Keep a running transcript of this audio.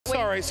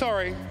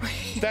sorry.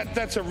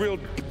 That's a real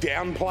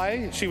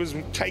downplay. She was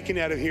taken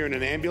out of here in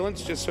an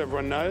ambulance, just so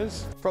everyone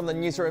knows. From the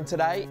newsroom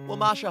today. Well,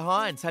 Marcia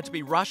Hines had to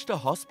be rushed to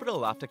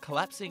hospital after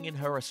collapsing in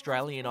her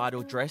Australian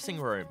Idol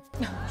dressing room.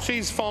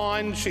 She's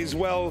fine, she's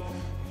well,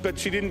 but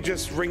she didn't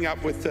just ring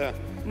up with a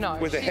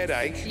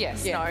headache.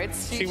 Yes, Yeah. no,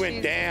 She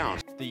went down.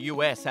 The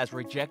US has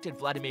rejected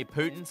Vladimir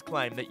Putin's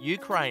claim that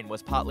Ukraine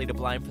was partly to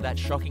blame for that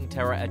shocking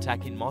terror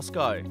attack in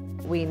Moscow.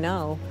 We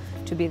know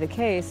to be the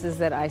case is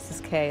that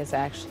ISIS-K is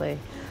actually,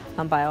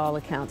 by all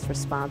accounts,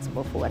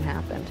 responsible for what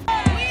happened.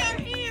 We are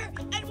here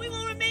and we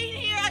will remain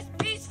here as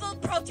peaceful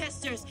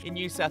protesters. In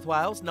New South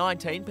Wales,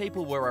 19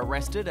 people were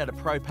arrested at a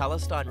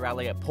pro-Palestine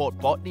rally at Port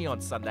Botany on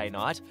Sunday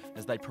night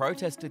as they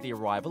protested the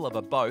arrival of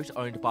a boat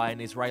owned by an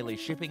Israeli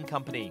shipping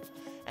company.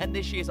 And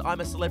this year's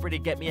I'm a Celebrity,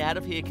 Get Me Out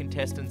of Here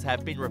contestants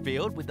have been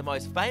revealed, with the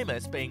most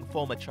famous being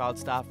former child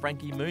star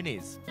Frankie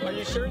Muniz. Are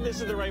you sure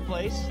this is the right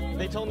place?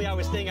 They told me I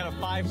was staying at a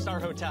 5-star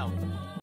hotel.